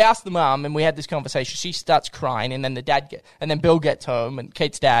 So I asked the mum, and we had this conversation. She starts crying, and then and then Bill gets home, and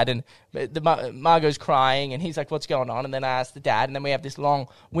Kate's dad, and Margot's crying, and he's like, "What's going on?" And then I asked the dad, and then we have this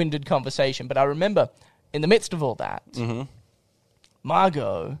long-winded conversation. But I remember, in the midst of all that,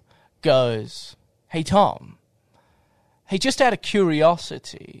 Margot goes, "Hey Tom, hey, just out of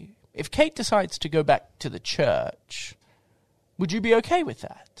curiosity, if Kate decides to go back to the church, would you be okay with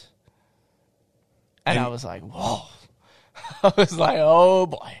that?" And I was like, whoa. I was like, oh,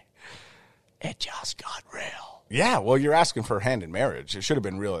 boy. it just got real. Yeah, well, you're asking for her hand in marriage. It should have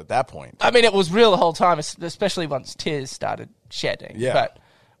been real at that point. I mean, it was real the whole time, especially once tears started shedding. Yeah. But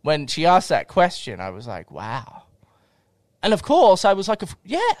when she asked that question, I was like, wow. And of course, I was like,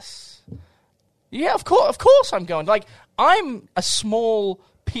 yes. Yeah, of course I'm going. Like, I'm a small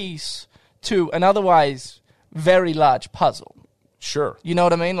piece to an otherwise very large puzzle. Sure. You know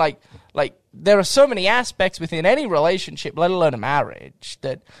what I mean? Like there are so many aspects within any relationship, let alone a marriage,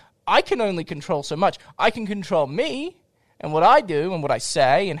 that I can only control so much. I can control me and what I do and what I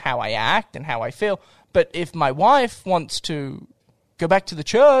say and how I act and how I feel. But if my wife wants to go back to the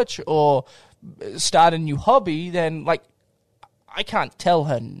church or start a new hobby, then, like, I can't tell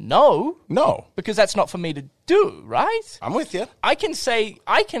her no. No. Because that's not for me to do, right? I'm with you. I can say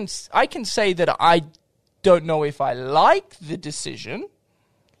that I don't know if I like the decision,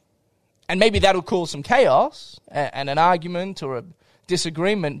 and maybe that'll cause some chaos and an argument or a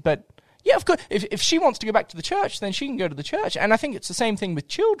disagreement. But yeah, of course, if she wants to go back to the church, then she can go to the church. And I think it's the same thing with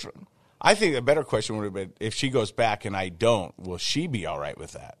children. I think a better question would have been, if she goes back and I don't, will she be all right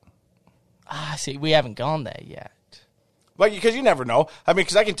with that? See, we haven't gone there yet. Like, because you never know. I mean,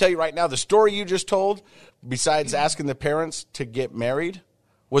 because I can tell you right now, the story you just told, besides asking the parents to get married,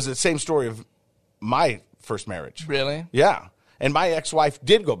 was the same story of my first marriage. Really? Yeah. And my ex-wife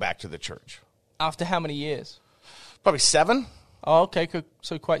did go back to the church. After how many years? Probably 7. Oh, okay.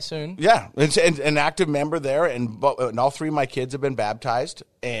 So quite soon. Yeah. And an active member there, and all 3 of my kids have been baptized.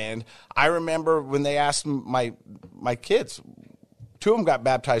 And I remember when they asked my kids, 2 of them got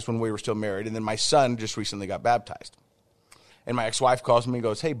baptized when we were still married, and then my son just recently got baptized. And my ex-wife calls me and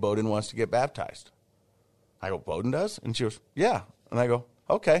goes, hey, Bowden wants to get baptized. I go, Bowden does? And she goes, yeah. And I go,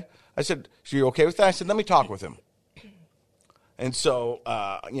 okay. I said, so you okay with that? I said, let me talk with him. And so,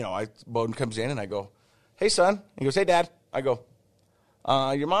 Bowden comes in and I go, hey, son. He goes, hey, Dad. I go,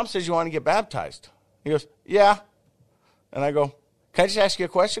 your mom says you want to get baptized. He goes, yeah. And I go, can I just ask you a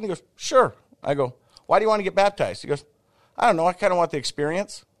question? He goes, sure. I go, why do you want to get baptized? He goes, I don't know. I kind of want the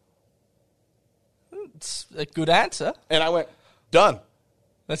experience. It's a good answer. And I went, done.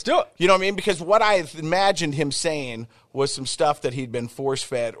 Let's do it. You know what I mean? Because what I imagined him saying was some stuff that he'd been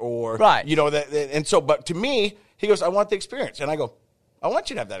force-fed or, right. You know, but to me, he goes, I want the experience. And I go, I want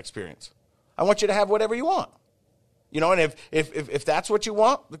you to have that experience. I want you to have whatever you want. You know, and if that's what you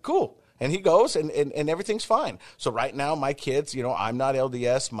want, cool. And he goes, and everything's fine. So right now, my kids, you know, I'm not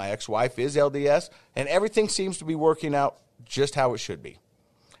LDS. My ex-wife is LDS. And everything seems to be working out just how it should be.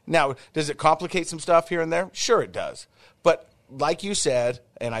 Now, does it complicate some stuff here and there? Sure it does. But like you said,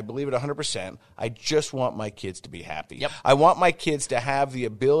 and I believe it 100%, I just want my kids to be happy. Yep. I want my kids to have the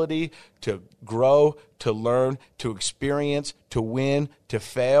ability to grow, to learn, to experience, to win, to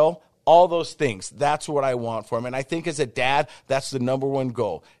fail, all those things. That's what I want for them. And I think as a dad, that's the number one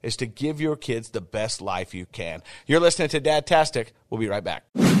goal, is to give your kids the best life you can. You're listening to Dadtastic. We'll be right back.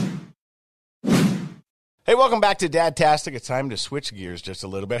 Hey, welcome back to Dadtastic. It's time to switch gears just a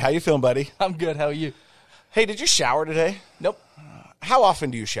little bit. How you feeling, buddy? I'm good. How are you? Hey, did you shower today? Nope. How often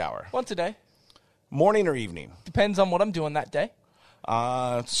do you shower? Once a day. Morning or evening? Depends on what I'm doing that day.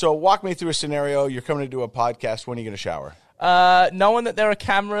 So walk me through a scenario. You're coming to do a podcast. When are you going to shower? Knowing that there are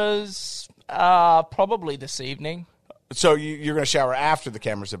cameras, probably this evening. So you're going to shower after the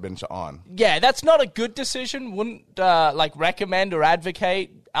cameras have been on? Yeah, that's not a good decision. Wouldn't recommend or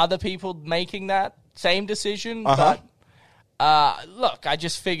advocate other people making that same decision. Uh-huh. But look, I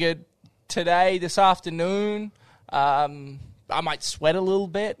just figured today, this afternoon, I might sweat a little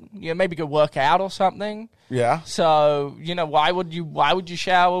bit. Maybe go work out or something. Yeah. So, why would you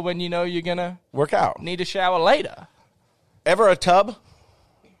shower when you know you're gonna work out? Need a shower later. Ever a tub?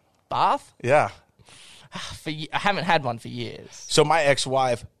 Bath? Yeah. I haven't had one for years. So my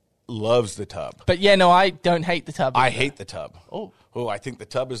ex-wife loves the tub. But I don't hate the tub either. I hate the tub. Oh, I think the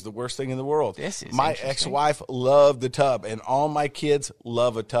tub is the worst thing in the world. This is my ex-wife loved the tub, and all my kids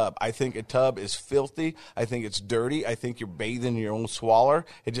love a tub. I think a tub is filthy. I think it's dirty. I think you're bathing in your own swaller.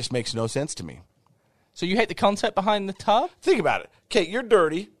 It just makes no sense to me. So you hate the concept behind the tub? Think about it. Okay, you're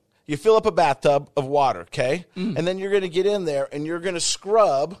dirty. You fill up a bathtub of water, okay? Mm. And then you're going to get in there, and you're going to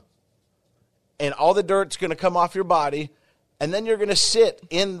scrub, and all the dirt's going to come off your body, and then you're going to sit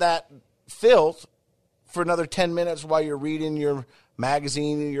in that filth for another 10 minutes while you're reading your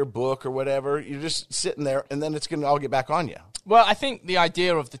magazine or your book or whatever. You're just sitting there, and then it's going to all get back on you. Well, I think the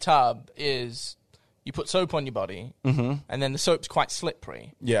idea of the tub is you put soap on your body, mm-hmm. and then the soap's quite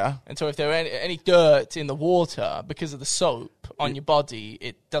slippery. Yeah. And so if there are any dirt in the water because of the soap on your body,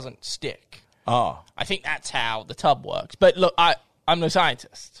 it doesn't stick. Oh. I think that's how the tub works. But look, I'm no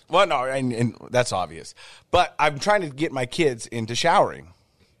scientist. Well, no, and that's obvious. But I'm trying to get my kids into showering.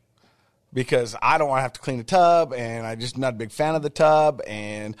 because I don't want to have to clean the tub, and I'm just not a big fan of the tub,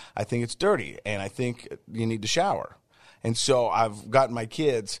 and I think it's dirty, and I think you need to shower. And so I've gotten my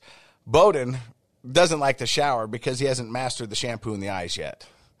kids. Bowden doesn't like to shower because he hasn't mastered the shampoo in the eyes yet.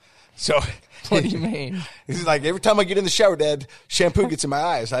 So What do you mean? He's like, every time I get in the shower, Dad, shampoo gets in my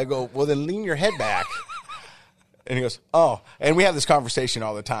eyes. I go, well, then lean your head back. And he goes, oh. And we have this conversation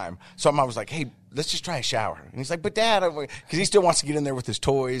all the time. So I was like, hey, let's just try a shower. And he's like, but Dad, because he still wants to get in there with his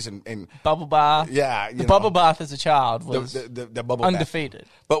toys and bubble bath. Yeah. The bubble bath as a child was the bubble undefeated.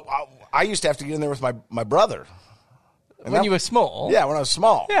 Bath. But I used to have to get in there with my brother. When you were small? Yeah, when I was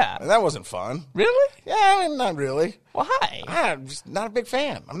small. Yeah. And that wasn't fun. Really? Yeah, I mean, not really. Why? I'm just not a big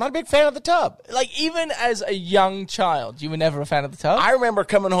fan. I'm not a big fan of the tub. Like, even as a young child, you were never a fan of the tub? I remember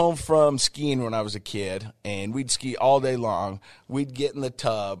coming home from skiing when I was a kid, and we'd ski all day long. We'd get in the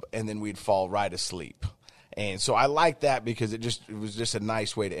tub, and then we'd fall right asleep. And so I liked that because it was just a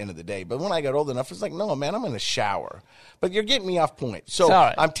nice way to end the day. But when I got old enough, it's like, no, man, I'm in the shower. But you're getting me off point. So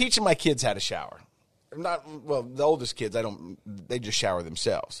Sorry. I'm teaching my kids how to shower. The oldest kids, they just shower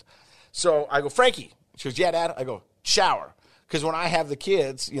themselves. So I go, Frankie. She goes, yeah, Dad. I go, shower. Because when I have the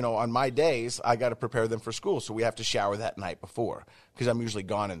kids, on my days, I got to prepare them for school. So we have to shower that night before because I'm usually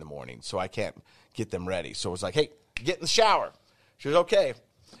gone in the morning. So I can't get them ready. So it's like, hey, get in the shower. She goes, okay.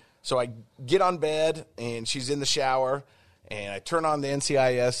 So I get on bed, and she's in the shower, and I turn on the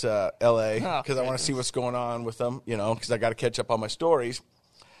NCIS LA because I want to see what's going on with them, because I got to catch up on my stories.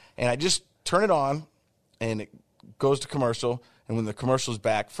 And I just turn it on. And it goes to commercial, and when the commercial's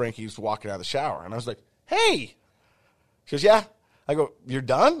back, Frankie's walking out of the shower. And I was like, hey. She goes, yeah. I go, you're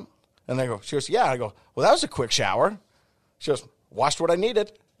done? And she goes, yeah. I go, well, that was a quick shower. She goes, washed what I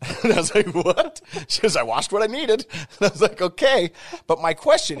needed. And I was like, what? She goes, I washed what I needed. And I was like, okay. But my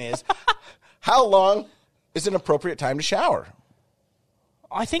question is, how long is an appropriate time to shower?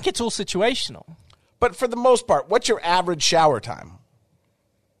 I think it's all situational. But for the most part, what's your average shower time?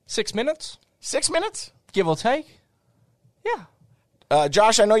 6 minutes. 6 minutes? Give or take. Yeah.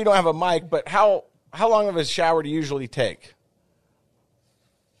 Josh, I know you don't have a mic, but how long of a shower do you usually take?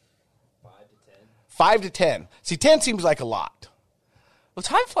 5 to 10. 5 to 10. See, 10 seems like a lot. Well,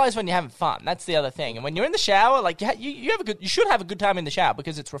 time flies when you're having fun. That's the other thing. And when you're in the shower, like you should have a good time in the shower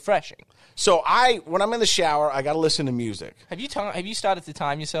because it's refreshing. So when I'm in the shower, I got to listen to music. Have you started to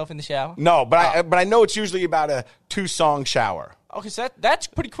time yourself in the shower? No, but I know it's usually about a 2-song shower. Okay, so that's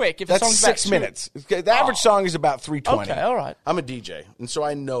pretty quick. If that's a song's 6 minutes. The average song is about 3:20. Okay, all right. I'm a DJ, and so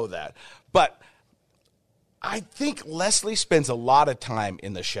I know that. But I think Leslie spends a lot of time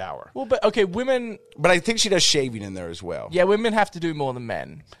in the shower. Well, but okay, women. But I think she does shaving in there as well. Yeah, women have to do more than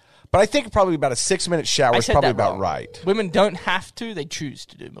men. But I think probably about a 6-minute shower is probably about right. Women don't have to; they choose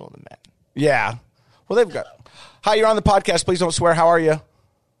to do more than men. Yeah. Well, they've got. Hi, you're on the podcast. Please don't swear. How are you?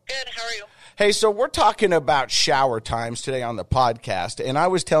 Good. How are you? Hey, so we're talking about shower times today on the podcast, and I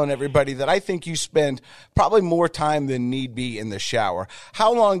was telling everybody that I think you spend probably more time than need be in the shower.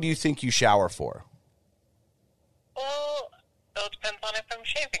 How long do you think you shower for? Well, it depends on if I'm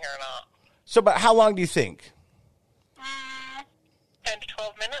shaving or not. So, but how long do you think? 10 to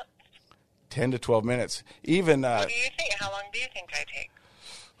 12 minutes. 10 to 12 minutes. Even. What do you think? How long do you think I take?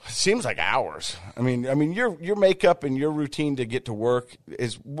 Seems like hours. I mean, your makeup and your routine to get to work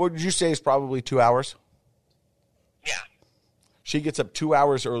what would you say is probably 2 hours? Yeah. She gets up 2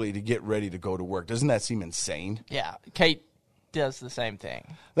 hours early to get ready to go to work. Doesn't that seem insane? Yeah, Kate does the same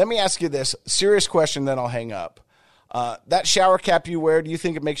thing. Let me ask you this serious question, then I'll hang up. That shower cap you wear, do you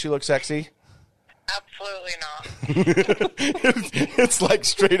think it makes you look sexy? Absolutely not. It's like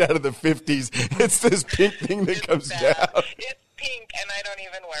straight out of the 50s. It's this pink thing that comes down. It's pink, and I don't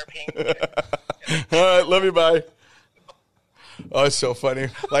even wear pink. All right, love you, bye. Oh, it's so funny.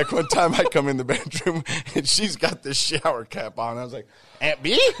 Like one time I come in the bedroom, and she's got this shower cap on. I was like, Aunt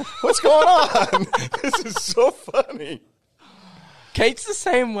B, what's going on? This is so funny. Kate's the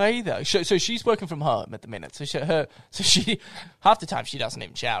same way though. So she's working from home at the minute. So she half the time she doesn't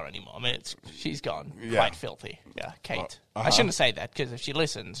even shower anymore. I mean, she's gone quite filthy. Yeah, Kate. I shouldn't say that because if she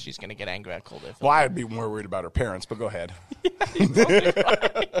listens, she's going to get angry. I called her. Well, I'd be more worried about her parents, but go ahead.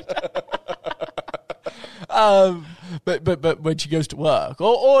 But when she goes to work,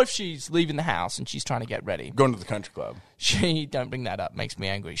 or if she's leaving the house and she's trying to get ready, going to the country club. She don't bring that up. Makes me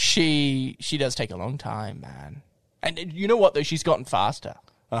angry. She does take a long time, man. And you know what, though? She's gotten faster,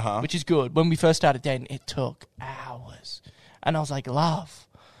 which is good. When we first started dating, it took hours. And I was like, love.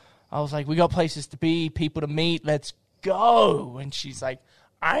 I was like, we got places to be, people to meet, let's go. And she's like,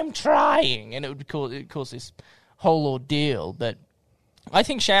 I'm trying. And it cause this whole ordeal. But I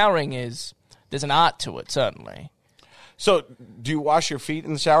think showering there's an art to it, certainly. So, do you wash your feet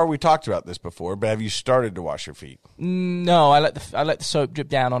in the shower? We talked about this before, but have you started to wash your feet? No, I let the soap drip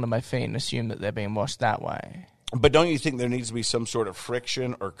down onto my feet and assume that they're being washed that way. But don't you think there needs to be some sort of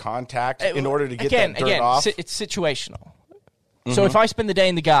friction or contact in order to get that dirt off? It's situational. So if I spend the day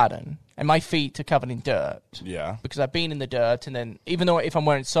in the garden and my feet are covered in dirt, because I've been in the dirt, and then even though if I'm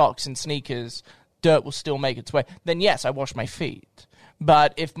wearing socks and sneakers, dirt will still make its way, then yes, I wash my feet.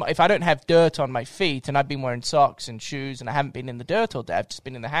 But if I don't have dirt on my feet and I've been wearing socks and shoes and I haven't been in the dirt all day, I've just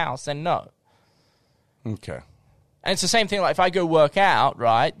been in the house, then no. Okay. And it's the same thing, like if I go work out,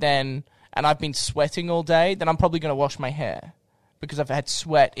 right, then, and I've been sweating all day, then I'm probably going to wash my hair because I've had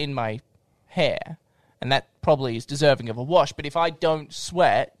sweat in my hair, and that probably is deserving of a wash. But if I don't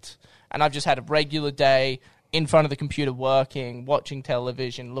sweat and I've just had a regular day in front of the computer working, watching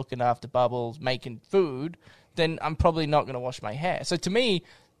television, looking after Bubbles, making food, then I'm probably not going to wash my hair. So to me,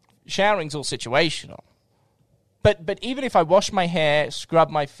 showering's all situational. But even if I wash my hair, scrub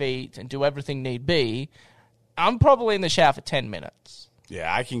my feet, and do everything need be, I'm probably in the shower for 10 minutes.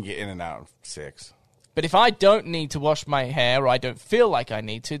 Yeah, I can get in and out in 6. But if I don't need to wash my hair or I don't feel like I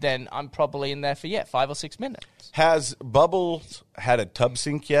need to, then I'm probably in there for, 5 or 6 minutes. Has Bubbles had a tub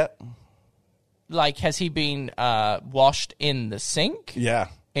sink yet? Like, has he been washed in the sink? Yeah.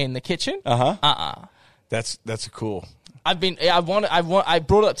 In the kitchen? Uh-huh. That's cool. I brought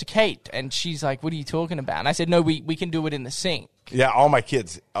it up to Kate, and she's like, "What are you talking about?" And I said, "No, we can do it in the sink." Yeah, all my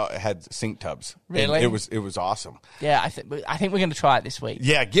kids had sink tubs. Really? And it was awesome. Yeah, I think we're going to try it this week.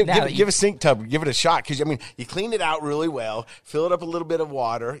 Yeah, give a sink tub, give it a shot, because you clean it out really well, fill it up a little bit of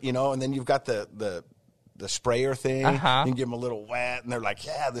water, and then you've got the sprayer thing. You can give them a little wet, and they're like,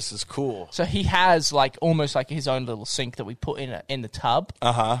 "Yeah, this is cool." So he has almost like his own little sink that we put in the tub.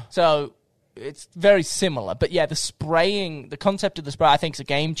 So it's very similar, but yeah, the concept of the spray, I think, is a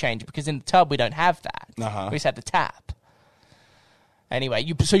game changer, because in the tub we don't have that. We just have the tap. Anyway,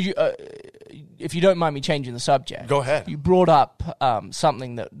 if you don't mind me changing the subject, go ahead. You brought up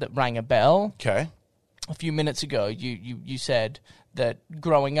something that rang a bell. Okay. A few minutes ago, you said that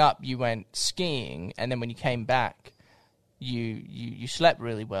growing up you went skiing, and then when you came back, you slept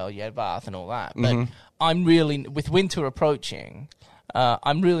really well. You had a bath and all that. But I'm really, with winter approaching,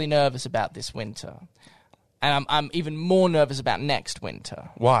 I'm really nervous about this winter, and I'm even more nervous about next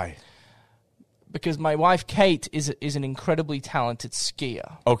winter. Why? Because my wife Kate is an incredibly talented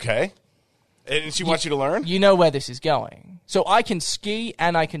skier. Okay, and she wants you to learn. You know where this is going. So I can ski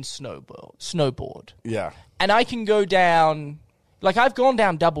and I can snowboard. Yeah, and I can go down. Like, I've gone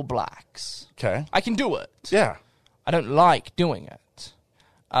down double blacks. Okay, I can do it. Yeah, I don't like doing it.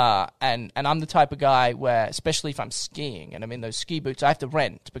 And I'm the type of guy where, especially if I'm skiing and I'm in those ski boots, I have to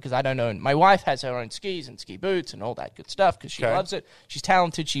rent, because I don't own. My wife has her own skis and ski boots and all that good stuff, because she loves it. She's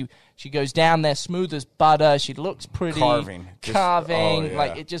talented. She goes down there smooth as butter. She looks pretty. Carving.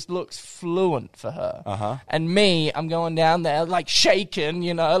 Like, it just looks fluent for her. And me, I'm going down there like shaking,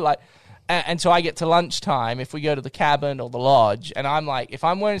 and so I get to lunchtime, if we go to the cabin or the lodge, and I'm like, if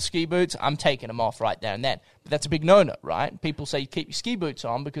I'm wearing ski boots, I'm taking them off right there and then. But that's a big no-no, right? People say you keep your ski boots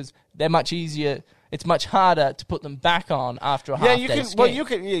on because they're much easier. It's much harder to put them back on after a half day skiing. Well, you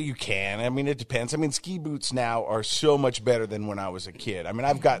can. Yeah, you can. It depends. Ski boots now are so much better than when I was a kid.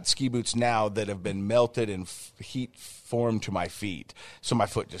 I've got ski boots now that have been melted and heat formed to my feet, so my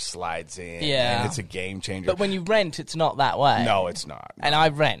foot just slides in. Yeah, and it's a game changer. But when you rent, it's not that way. No, it's not. And I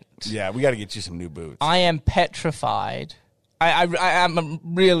rent. Yeah, we got to get you some new boots. I am petrified. I am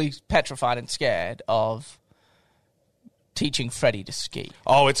really petrified and scared of teaching Freddie to ski.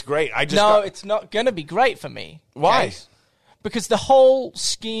 Oh, it's great. It's not going to be great for me. Why? Okay? Because the whole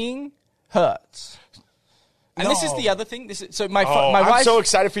skiing hurts. And this is the other thing. My wife. I'm so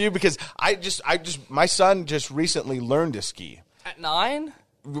excited for you, because my son just recently learned to ski. At 9?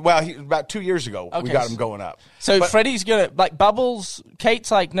 Well, about 2 years ago, we got him going up. So Freddie's going to, Bubbles, Kate's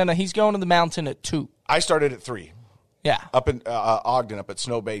like, no, he's going to the mountain at 2. I started at 3. Yeah. Up in Ogden, up at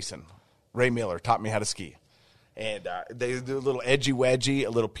Snow Basin. Ray Miller taught me how to ski. And they do a little edgy-wedgy, a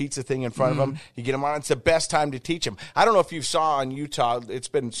little pizza thing in front of them. You get them on. It's the best time to teach them. I don't know if you saw in Utah, it's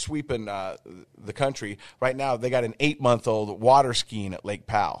been sweeping the country. Right now, they got an 8-month-old water skiing at Lake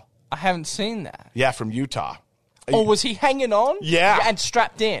Powell. I haven't seen that. Yeah, from Utah. Oh, was he hanging on? Yeah. And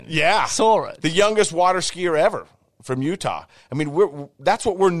strapped in? Yeah. Saw it. The youngest water skier ever from Utah. That's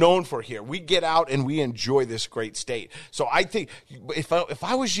what we're known for here. We get out and we enjoy this great state. So I think if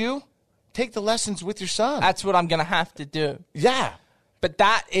I was you, take the lessons with your son. That's what I'm going to have to do. Yeah. But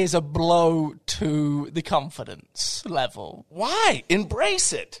that is a blow to the confidence level. Why?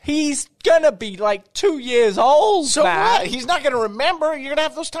 Embrace it. He's gonna be like 2 years old, So man. what? He's not going to remember. You're going to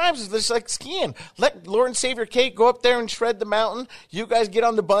have those times. It's just like skiing. Let Lord and Savior Kate go up there and shred the mountain. You guys get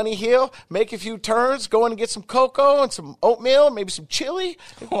on the bunny hill, make a few turns, go in and get some cocoa and some oatmeal, maybe some chili.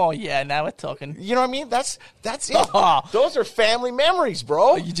 Oh, yeah, now we're talking. You know what I mean? That's it. Those are family memories,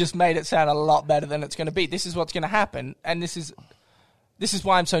 bro. You just made it sound a lot better than it's going to be. This is what's going to happen, and this is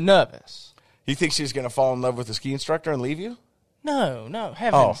why I'm so nervous. You think she's going to fall in love with the ski instructor and leave you? No,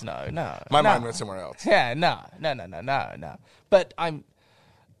 heavens, no. My mind went somewhere else. Yeah, no. But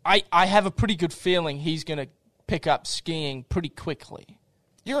I have a pretty good feeling he's going to pick up skiing pretty quickly.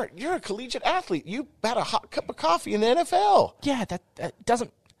 You're a collegiate athlete. You had a hot cup of coffee in the NFL. Yeah, that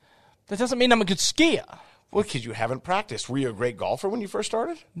doesn't mean I'm a good skier. Well, because you haven't practiced. Were you a great golfer when you first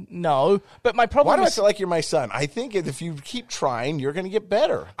started? No, but my problem Why do is... I feel like you're my son? I think if you keep trying, you're going to get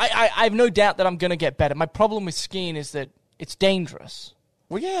better. I have no doubt that I'm going to get better. My problem with skiing is that it's dangerous.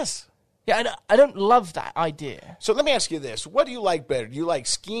 Well, yes. Yeah, I don't love that idea. So let me ask you this. What do you like better? Do you like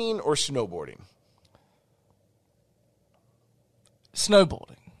skiing or snowboarding?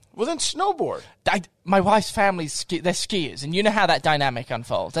 Snowboarding. Well, then snowboard. My wife's family, they're skiers, and you know how that dynamic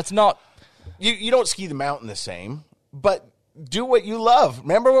unfolds. That's not... You don't ski the mountain the same, but do what you love.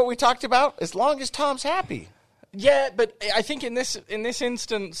 Remember what we talked about? As long as Tom's happy. Yeah, but I think in this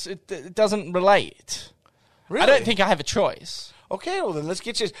instance, it doesn't relate. Really? I don't think I have a choice. Okay, well then let's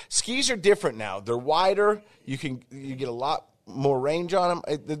get you. Skis are different now. They're wider. You get a lot more range on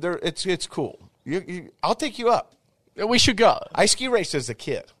them. It's cool. I'll take you up. We should go. I ski raced as a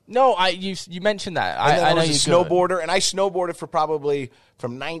kid. No, you mentioned that. I know was a snowboarder, and I snowboarded for probably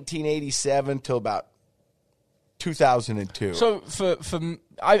from 1987 till about 2002. So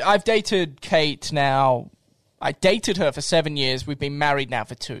I've dated Kate now. I dated her for 7 years. We've been married now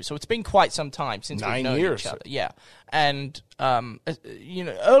for 2. So it's been quite some time since we've known each other. Yeah. And,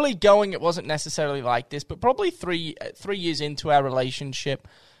 early going, it wasn't necessarily like this, but probably 3 years into our relationship,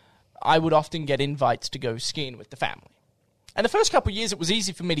 I would often get invites to go skiing with the family. And the first couple of years, it was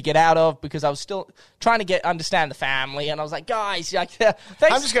easy for me to get out of because I was still trying to understand the family. And I was like, guys, thanks.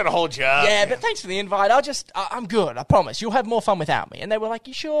 I'm just going to hold you up. Yeah, but thanks for the invite. I'm good. I promise. You'll have more fun without me. And they were like,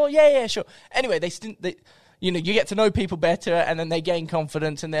 you sure? Yeah, sure. Anyway, you get to know people better, and then they gain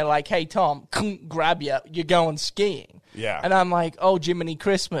confidence, and they're like, hey, Tom, grab you. You're going skiing. Yeah. And I'm like, oh, Jiminy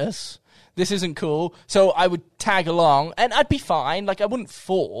Christmas. This isn't cool. So I would tag along, and I'd be fine. Like, I wouldn't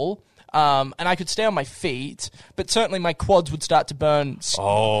fall. And I could stay on my feet, but certainly my quads would start to burn.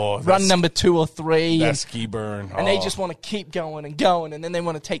 Run number 2 or 3. That ski burn. And they just want to keep going and going, and then they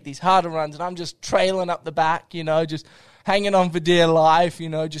want to take these harder runs, and I'm just trailing up the back, just hanging on for dear life,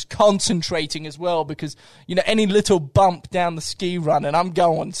 just concentrating as well, because, any little bump down the ski run, and I'm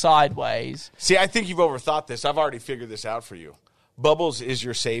going sideways. See, I think you've overthought this. I've already figured this out for you. Bubbles is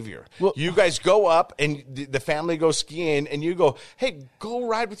your savior. Well, you guys go up, and the family goes skiing, and you go, hey, go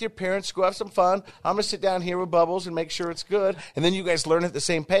ride with your parents, go have some fun. I'm going to sit down here with Bubbles and make sure it's good. And then you guys learn at the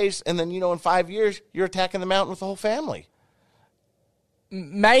same pace, and then, in 5 years, you're attacking the mountain with the whole family.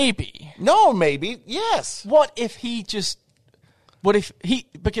 Maybe. No, maybe. Yes.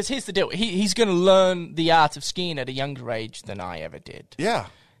 Because here's the deal. He's going to learn the art of skiing at a younger age than I ever did. Yeah.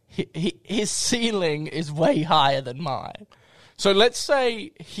 His ceiling is way higher than mine. So let's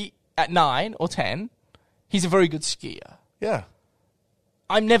say at 9 or 10, he's a very good skier. Yeah.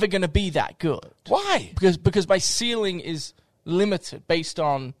 I'm never going to be that good. Why? Because my ceiling is limited based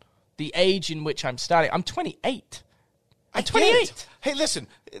on the age in which I'm starting. I'm 28. I'm 28. Hey, listen.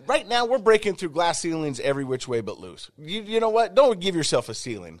 Right now, we're breaking through glass ceilings every which way but loose. You know what? Don't give yourself a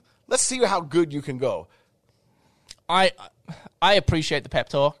ceiling. Let's see how good you can go. I appreciate the pep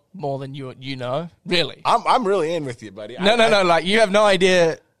talk more than you know. Really. I'm really in with you, buddy. No. Like, you have no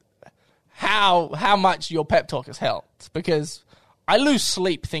idea how much your pep talk has helped, because I lose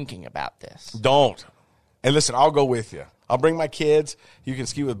sleep thinking about this. Don't. And listen, I'll go with you. I'll bring my kids. You can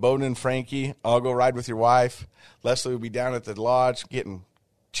ski with Bowden and Frankie. I'll go ride with your wife. Leslie will be down at the lodge getting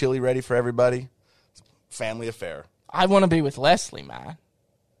chili ready for everybody. It's a family affair. I want to be with Leslie, man.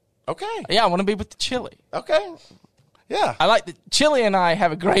 Okay. Yeah, I want to be with the chili. Okay. Yeah. I like the chili, and I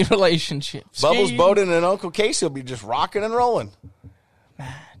have a great relationship. Bubbles, Bowden, and Uncle Casey will be just rocking and rolling.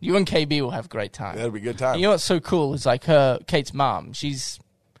 Man, you and KB will have a great time. That'll be a good time. You know what's so cool is, like, Kate's mom, she's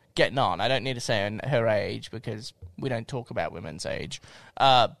getting on. I don't need to say her age because we don't talk about women's age.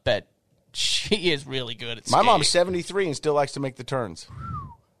 But she is really good at skiing. My mom's 73 and still likes to make the turns.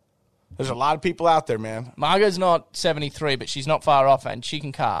 There's a lot of people out there, man. Margot's not 73, but she's not far off, and she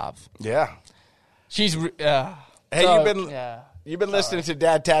can carve. Yeah. She's... Hey, you've been You've been listening to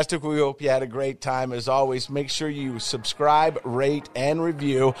Dadtastic. We hope you had a great time. As always, make sure you subscribe, rate, and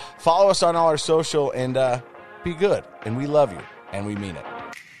review. Follow us on all our social, and be good. And we love you, and we mean it.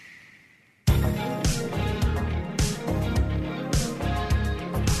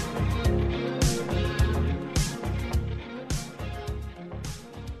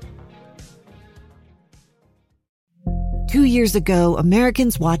 2 years ago,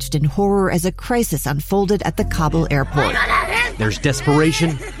 Americans watched in horror as a crisis unfolded at the Kabul airport. There's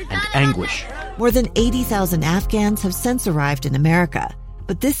desperation and anguish. More than 80,000 Afghans have since arrived in America,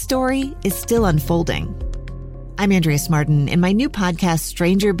 but this story is still unfolding. I'm Andrea Smartin. In my new podcast,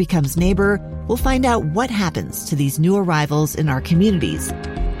 Stranger Becomes Neighbor, we'll find out what happens to these new arrivals in our communities.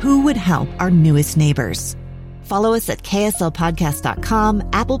 Who would help our newest neighbors? Follow us at kslpodcast.com,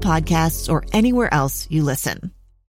 Apple Podcasts, or anywhere else you listen.